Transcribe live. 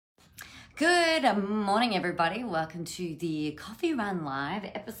Good morning, everybody. Welcome to the Coffee Run Live,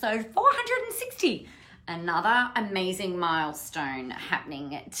 episode 460. Another amazing milestone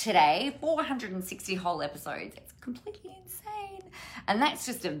happening today. 460 whole episodes. It's completely insane. And that's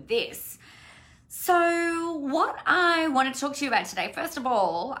just of this. So what I want to talk to you about today, first of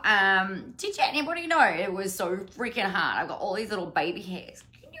all, did anybody know it was so freaking hard? I've got all these little baby hairs.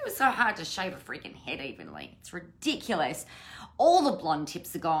 It was so hard to shave a freaking head evenly. It's ridiculous. All the blonde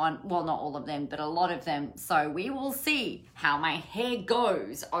tips are gone. Well, not all of them, but a lot of them. So we will see how my hair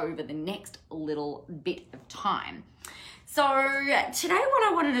goes over the next little bit of time. So today what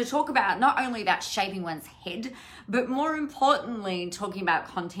I wanted to talk about, not only about shaving one's head, but more importantly, talking about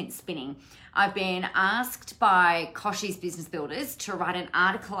content spinning. I've been asked by Koshi's Business Builders to write an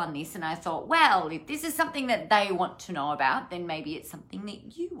article on this, and I thought, well, if this is something that they want to know about, then maybe it's something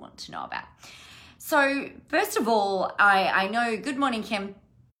that you want to know about. So first of all, I know, good morning, Kim.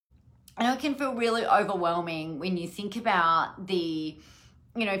 I know it can feel really overwhelming when you think about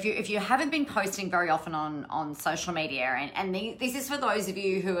if you haven't been posting very often on social media, and this is for those of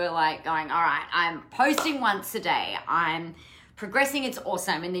you who are like going, all right, I'm posting once a day, I'm progressing, it's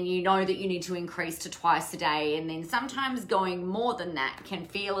awesome, and then you know that you need to increase to twice a day, and then sometimes going more than that can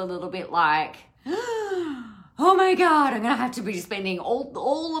feel a little bit like, oh my God, I'm gonna have to be spending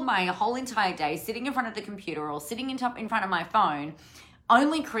all of my whole entire day sitting in front of the computer or sitting in front of my phone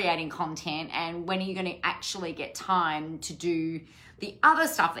only creating content, and when are you gonna actually get time to do the other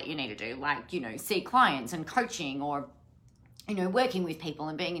stuff that you need to do, like, see clients and coaching, or, working with people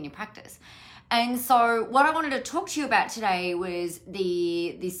and being in your practice. And so what I wanted to talk to you about today was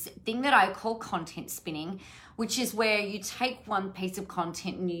this thing that I call content spinning, which is where you take one piece of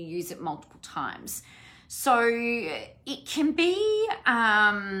content and you use it multiple times. So it can be,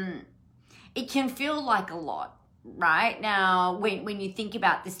 it can feel like a lot, right? Now, when you think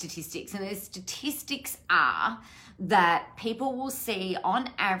about the statistics, and the statistics are that people will see on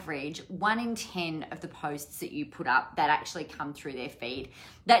average 1 in 10 of the posts that you put up that actually come through their feed.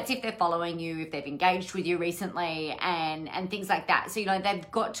 That's if they're following you, if they've engaged with you recently, and things like that. So,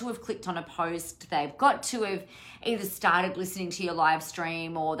 they've got to have clicked on a post, they've got to have either started listening to your live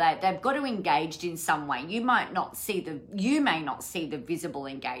stream, or they've got to engaged in some way. You may not see the visible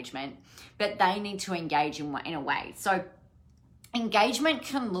engagement, but they need to engage in a way. So engagement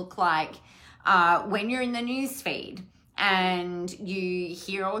can look like when you're in the news feed and you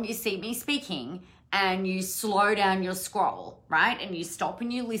hear or you see me speaking and you slow down your scroll, right? And you stop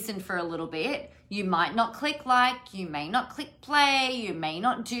and you listen for a little bit. You might not click like, you may not click play, you may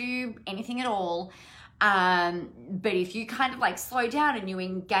not do anything at all. But if you kind of like slow down and you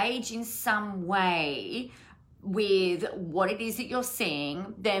engage in some way with what it is that you're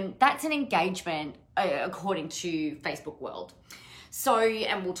seeing, then that's an engagement according to Facebook world. So,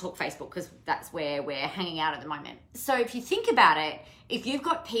 and we'll talk Facebook because that's where we're hanging out at the moment. So if you think about it, if you've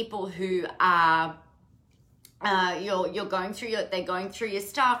got people who are, they're going through your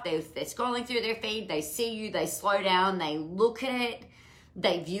stuff, they're scrolling through their feed, they see you, they slow down, they look at it,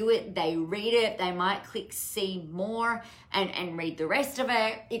 they view it, they read it, they might click see more and read the rest of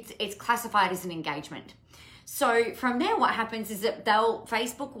it. It's classified as an engagement. So from there, what happens is that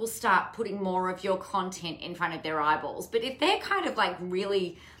Facebook will start putting more of your content in front of their eyeballs. But if they're kind of like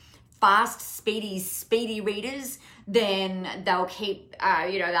really fast, speedy readers, then they'll keep,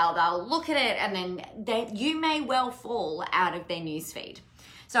 they'll look at it, and then you may well fall out of their newsfeed.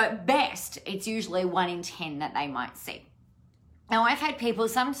 So at best, it's usually 1 in 10 that they might see. Now, I've had people,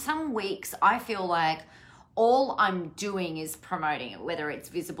 some weeks I feel like all I'm doing is promoting it, whether it's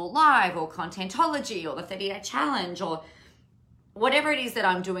Visible Live or Contentology or the 30-day challenge or whatever it is that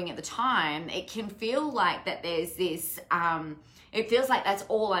I'm doing at the time. It can feel like that there's this, it feels like that's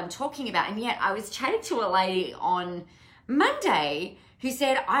all I'm talking about. And yet I was chatting to a lady on Monday who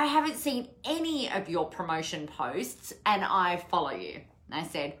said, I haven't seen any of your promotion posts and I follow you. And I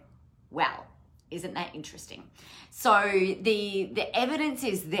said, well, isn't that interesting? So the evidence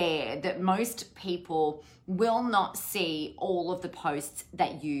is there that most people will not see all of the posts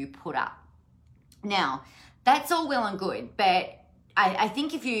that you put up. Now, that's all well and good, but I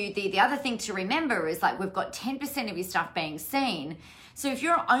think if the other thing to remember is like we've got 10% of your stuff being seen. So if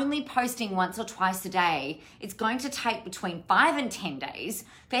you're only posting once or twice a day, it's going to take between 5 and 10 days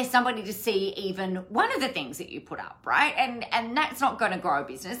for somebody to see even one of the things that you put up, right? And that's not going to grow a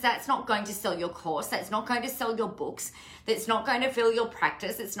business. That's not going to sell your course. That's not going to sell your books. That's not going to fill your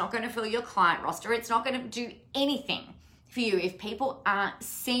practice. It's not going to fill your client roster. It's not going to do anything for you if people aren't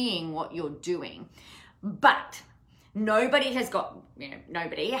seeing what you're doing. But Nobody has got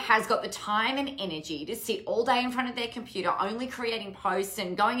the time and energy to sit all day in front of their computer only creating posts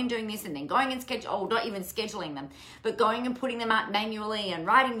and going and doing this and then going and not even scheduling them, but going and putting them out manually and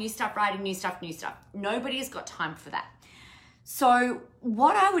writing new stuff. Nobody has got time for that. So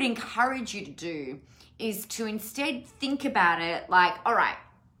what I would encourage you to do is to instead think about it like, all right,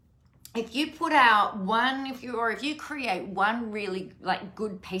 if you put out if you create one really like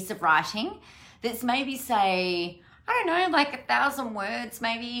good piece of writing that's maybe say, I don't know, like 1,000 words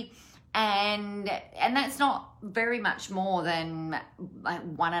maybe, and that's not very much more than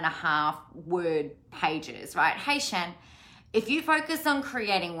like 1.5 word pages, right? Hey Shan, if you focus on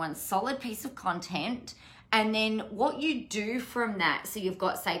creating one solid piece of content, and then what you do from that, so you've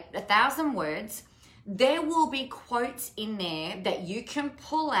got say 1,000 words, there will be quotes in there that you can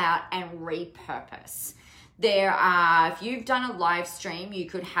pull out and repurpose. If you've done a live stream, you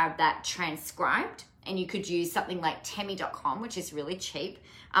could have that transcribed, and you could use something like temi.com, which is really cheap,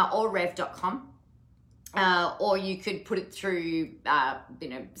 or rev.com. Or you could put it through,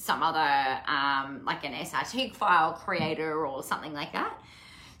 some other, like an SRT file creator or something like that.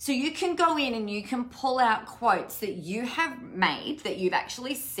 So you can go in and you can pull out quotes that you have made, that you've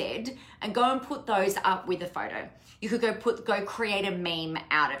actually said, and go and put those up with a photo. You could go create a meme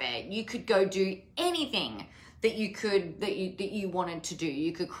out of it. You could go do anything that you wanted to do.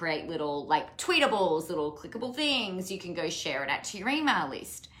 You could create little like tweetables, little clickable things. You can go share it out to your email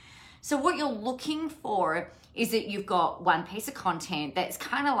list. So what you're looking for is that you've got one piece of content that's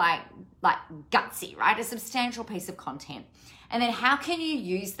kind of like gutsy, right? A substantial piece of content. And then how can you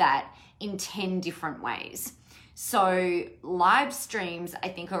use that in 10 different ways? So live streams, I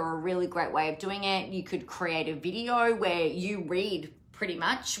think, are a really great way of doing it. You could create a video where you read pretty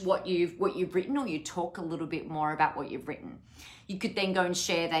much what you've written, or you talk a little bit more about what you've written. You could then go and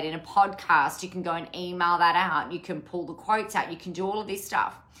share that in a podcast. You can go and email that out. You can pull the quotes out. You can do all of this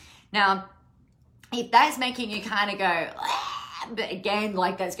stuff. Now, if that's making you kind of go, but again,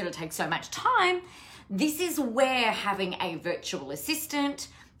 like that's going to take so much time, this is where having a virtual assistant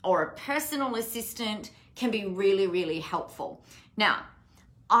or a personal assistant can be really, really helpful. Now,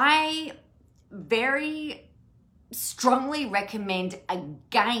 I very strongly recommend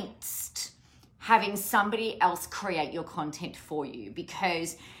against having somebody else create your content for you,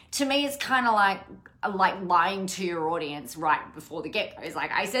 because to me it's kind of like lying to your audience right before the get-go. It's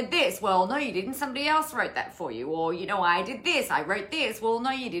like, I said this, well no you didn't, somebody else wrote that for you. Or I did this, I wrote this, well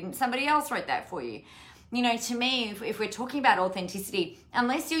no you didn't, somebody else wrote that for you. To me, if we're talking about authenticity,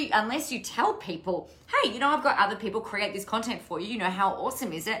 unless you tell people, hey, I've got other people create this content for you, how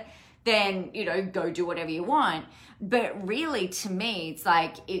awesome is it? Then, go do whatever you want. But really, to me, it's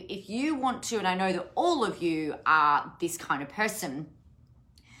like, if you want to, and I know that all of you are this kind of person,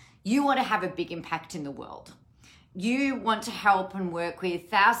 you want to have a big impact in the world. You want to help and work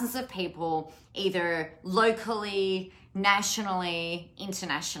with thousands of people, either locally, nationally,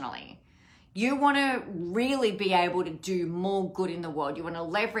 internationally. You want to really be able to do more good in the world. You want to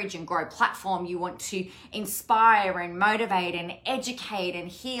leverage and grow a platform. You want to inspire and motivate and educate and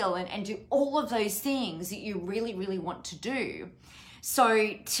heal and do all of those things that you really, really want to do.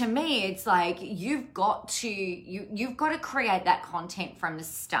 So to me, it's like you've got to create that content from the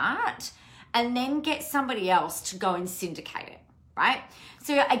start and then get somebody else to go and syndicate it, right?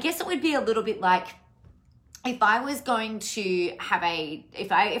 So I guess it would be a little bit like, if I was going to have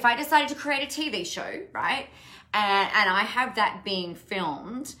if I decided to create a TV show, right, and I have that being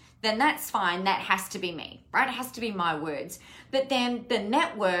filmed, then that's fine. That has to be me, right? It has to be my words. But then the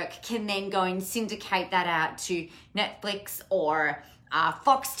network can then go and syndicate that out to Netflix or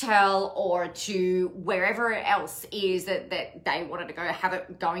Foxtel or to wherever else is that they wanted to go, have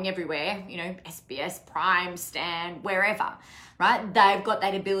it going everywhere, SBS, Prime, Stan, wherever, right? They've got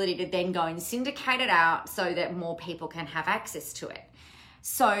that ability to then go and syndicate it out so that more people can have access to it.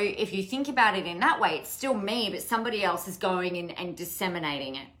 So if you think about it in that way, it's still me, but somebody else is going in and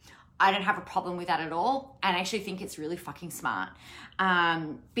disseminating it. I don't have a problem with that at all. And I actually think it's really fucking smart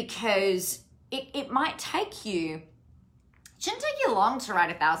because it might take you, shouldn't take you long to write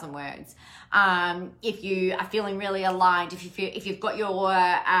 1,000 words. If you are feeling really aligned, if you've got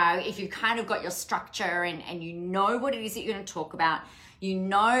if you've kind of got your structure and you know what it is that you're going to talk about, you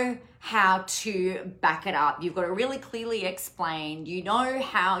know how to back it up. You've got it really clearly explained. You know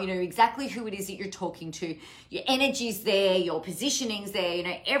exactly who it is that you're talking to. Your energy's there, your positioning's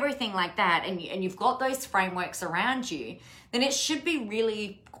there, everything like that. And you've got those frameworks around you, then it should be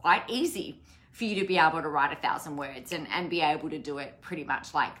really quite easy for you to be able to write 1,000 words and be able to do it pretty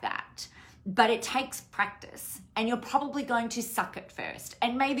much like that. But it takes practice, and you're probably going to suck at first.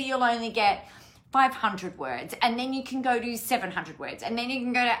 And maybe you'll only get 500 words, and then you can go to 700 words, and then you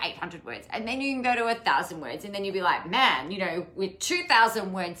can go to 800 words, and then you can go to 1,000 words, and then you'll be like, man, you know, with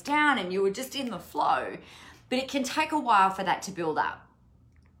 2,000 words down and you were just in the flow. But it can take a while for that to build up.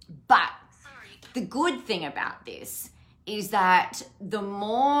 But the good thing about this is that the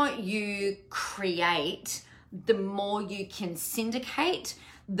more you create, the more you can syndicate,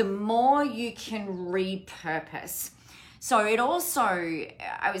 the more you can repurpose. So it also,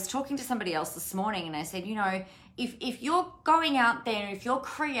 I was talking to somebody else this morning and I said, you know, if you're going out there, if you're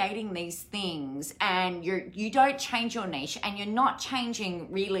creating these things and you don't change your niche and you're not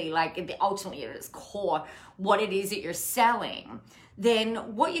changing really like ultimately at its core what it is that you're selling,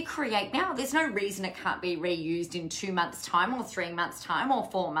 then what you create now, there's no reason it can't be reused in 2 months' time or 3 months' time or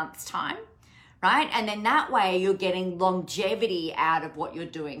 4 months' time, right? And then that way you're getting longevity out of what you're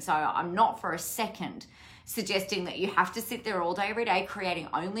doing. So I'm not for a second suggesting that you have to sit there all day, every day, creating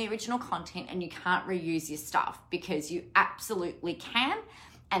only original content and you can't reuse your stuff, because you absolutely can.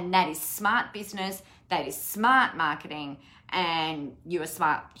 And that is smart business, that is smart marketing, and you are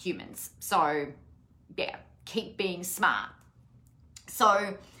smart humans. So yeah, keep being smart.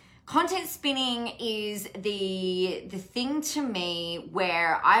 So content spinning is the thing to me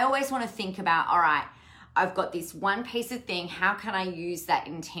where I always want to think about, all right, I've got this one piece of thing, how can I use that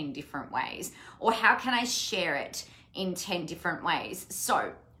in 10 different ways? Or how can I share it in 10 different ways?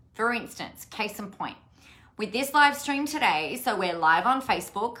 So, for instance, case in point, with this live stream today, so we're live on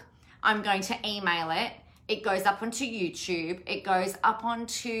Facebook, I'm going to email it. It goes up onto YouTube, it goes up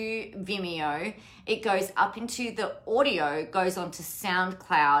onto Vimeo, it goes up into the audio, goes onto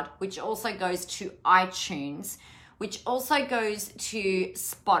SoundCloud, which also goes to iTunes, which also goes to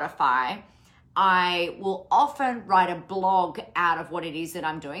Spotify. I will often write a blog out of what it is that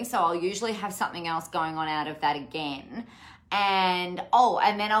I'm doing. So I'll usually have something else going on out of that again. And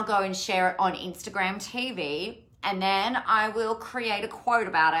then I'll go and share it on Instagram TV. And then I will create a quote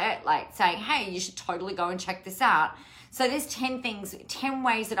about it, like saying, hey, you should totally go and check this out. So there's 10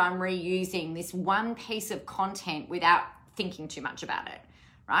 ways that I'm reusing this one piece of content without thinking too much about it,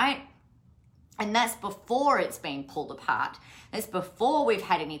 right? And that's before it's been pulled apart. That's before we've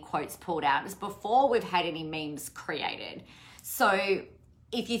had any quotes pulled out. It's before we've had any memes created. So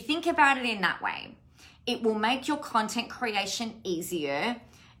if you think about it in that way, it will make your content creation easier.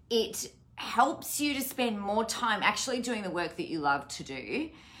 It helps you to spend more time actually doing the work that you love to do.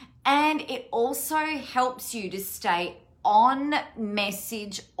 And it also helps you to stay on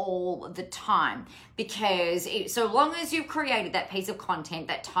message all the time, because so long as you've created that piece of content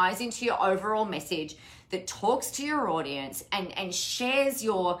that ties into your overall message, that talks to your audience and shares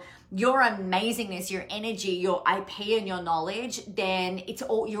your amazingness, your energy, your IP and your knowledge, then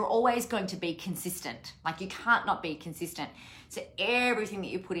you're always going to be consistent. Like, you can't not be consistent. So everything that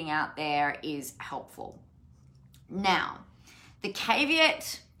you're putting out there is helpful. Now, the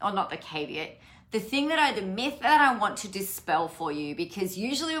myth that I want to dispel for you, because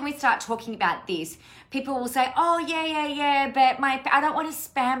usually when we start talking about this, people will say, oh, yeah, but I don't want to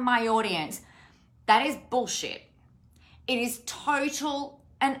spam my audience. That is bullshit. It is total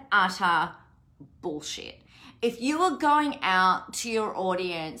and utter bullshit. If you are going out to your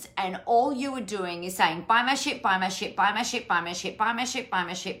audience and all you are doing is saying, buy my shit, buy my shit, buy my shit, buy my shit, buy my shit, buy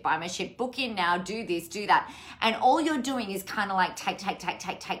my shit, buy my shit, book in now, do this, do that, and all you're doing is kind of like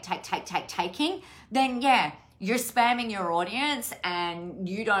taking, then yeah, you're spamming your audience and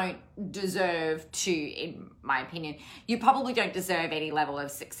you don't deserve to, in my opinion, you probably don't deserve any level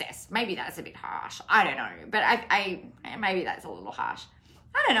of success. Maybe that's a bit harsh. I don't know, but maybe that's a little harsh.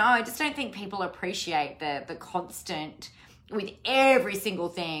 I don't know. I just don't think people appreciate the constant, with every single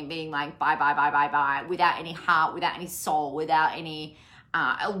thing being like buy, without any heart, without any soul, without any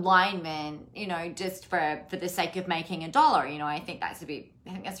alignment, you know, just for the sake of making $1. You know, I think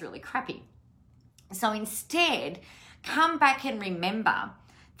that's really crappy. So instead, come back and remember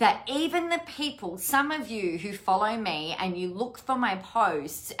that even the people, some of you who follow me and you look for my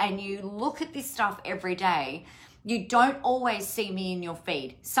posts and you look at this stuff every day, you don't always see me in your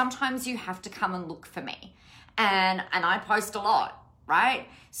feed. Sometimes you have to come and look for me. And I post a lot, right?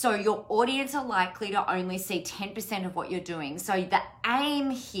 So your audience are likely to only see 10% of what you're doing. So the aim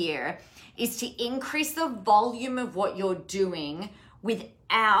here is to increase the volume of what you're doing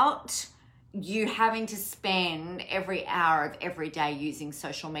without you having to spend every hour of every day using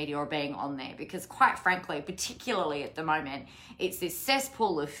social media or being on there, because quite frankly, particularly at the moment, it's this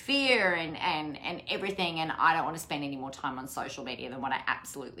cesspool of fear and everything, and I don't want to spend any more time on social media than what I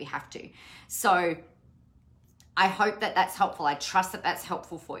absolutely have to. So I hope that that's helpful. I trust that that's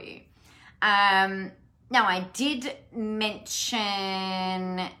helpful for you. Now, I did mention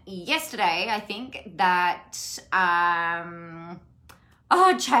yesterday, I think, that,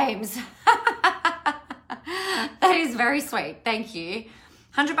 oh, James, that is very sweet. Thank you.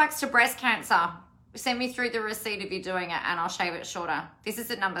 $100 to breast cancer. Send me through the receipt if you're doing it and I'll shave it shorter. This is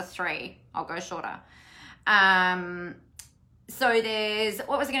at number 3. I'll go shorter. So there's,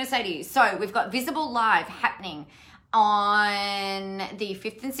 what was I going to say to you? So we've got Visible Live happening on the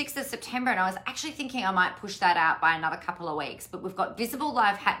 5th and 6th of September, and I was actually thinking I might push that out by another couple of weeks, but we've got Visible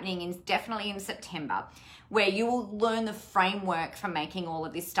Live happening definitely in September, where you will learn the framework for making all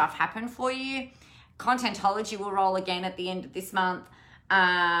of this stuff happen for you. Contentology will roll again at the end of this month,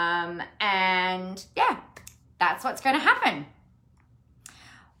 and yeah, that's what's going to happen.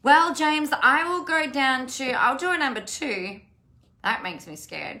 Well, James, I will go down to, I'll do a number 2. That makes me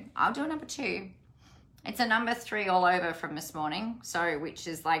scared. I'll do a number 2. It's a number 3 all over from this morning, so which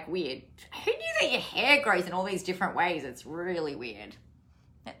is like weird. Who knew that your hair grows in all these different ways? It's really weird.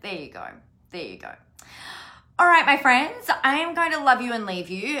 There you go. There you go. All right, my friends, I am going to love you and leave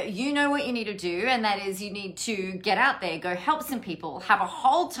you. You know what you need to do, and that is you need to get out there, go help some people, have a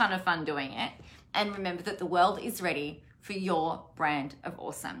whole ton of fun doing it, and remember that the world is ready for your brand of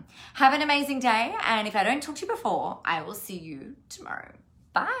awesome. Have an amazing day, and if I don't talk to you before, I will see you tomorrow.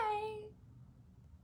 Bye.